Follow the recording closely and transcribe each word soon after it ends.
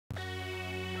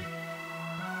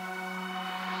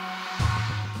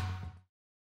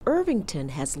Irvington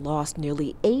has lost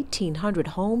nearly 1,800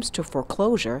 homes to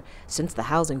foreclosure since the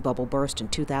housing bubble burst in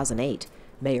 2008.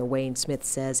 Mayor Wayne Smith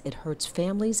says it hurts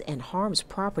families and harms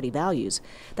property values.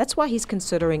 That's why he's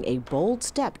considering a bold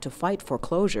step to fight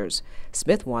foreclosures.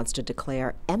 Smith wants to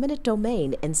declare eminent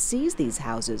domain and seize these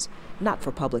houses, not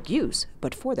for public use,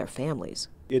 but for their families.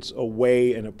 It's a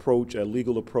way, an approach, a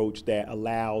legal approach that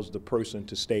allows the person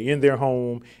to stay in their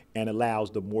home and allows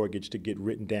the mortgage to get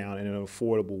written down in an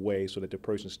affordable way so that the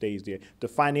person stays there. The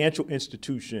financial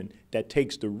institution that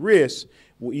takes the risk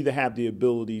will either have the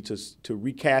ability to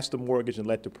recast the mortgage and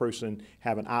let the person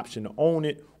have an option to own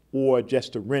it, or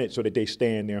just to rent it so that they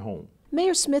stay in their home.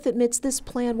 Mayor Smith admits this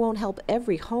plan won't help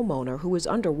every homeowner who is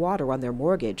underwater on their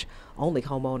mortgage. Only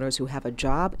homeowners who have a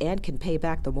job and can pay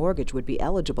back the mortgage would be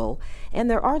eligible.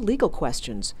 And there are legal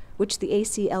questions, which the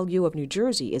ACLU of New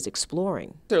Jersey is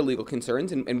exploring. There are legal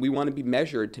concerns, and we want to be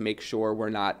measured to make sure we're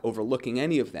not overlooking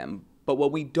any of them. But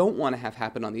what we don't want to have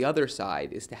happen on the other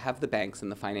side is to have the banks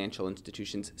and the financial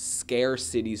institutions scare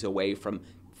cities away from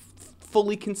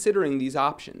fully considering these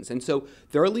options. And so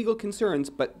there are legal concerns,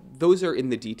 but those are in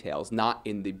the details, not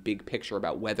in the big picture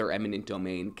about whether eminent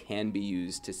domain can be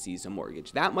used to seize a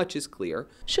mortgage. That much is clear.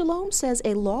 Shalom says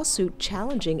a lawsuit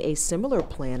challenging a similar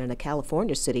plan in a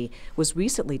California city was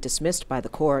recently dismissed by the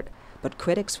court, but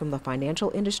critics from the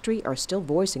financial industry are still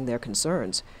voicing their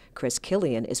concerns. Chris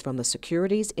Killian is from the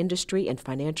Securities Industry and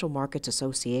Financial Markets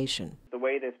Association. The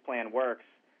way this plan works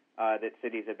that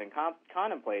cities have been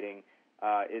contemplating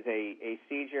is a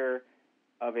seizure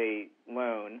of a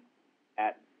loan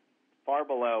at far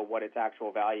below what its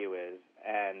actual value is,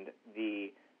 and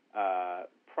the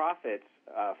profits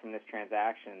from this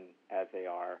transaction, as they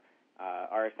are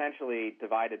essentially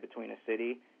divided between a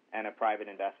city and a private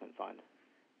investment fund.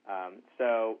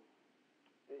 So,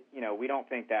 we don't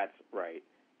think that's right.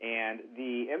 And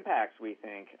the impacts, we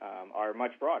think, are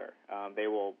much broader. They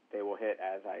will hit,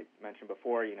 as I mentioned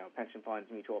before, pension funds,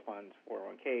 mutual funds,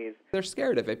 401ks. They're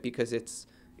scared of it because it's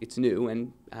new,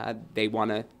 and they don't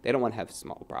want to have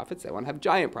small profits. They want to have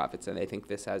giant profits, and they think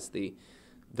this has the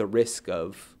risk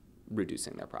of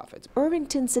reducing their profits.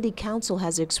 Irvington City Council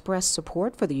has expressed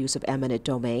support for the use of eminent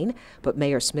domain, but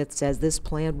Mayor Smith says this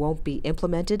plan won't be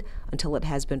implemented until it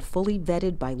has been fully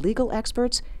vetted by legal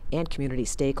experts and community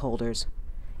stakeholders.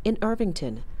 In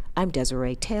Irvington, I'm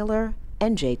Desiree Taylor,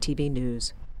 NJTV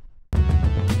News.